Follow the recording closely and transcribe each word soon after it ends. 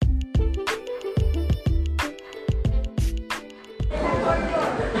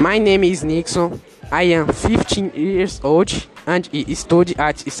My name is Nixon. I am 15 years old and I study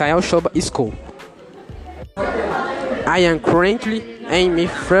at schoba school. I am currently in my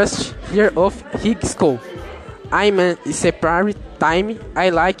first year of high school. I'm in separate time. I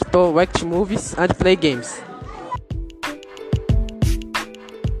like to watch movies and play games.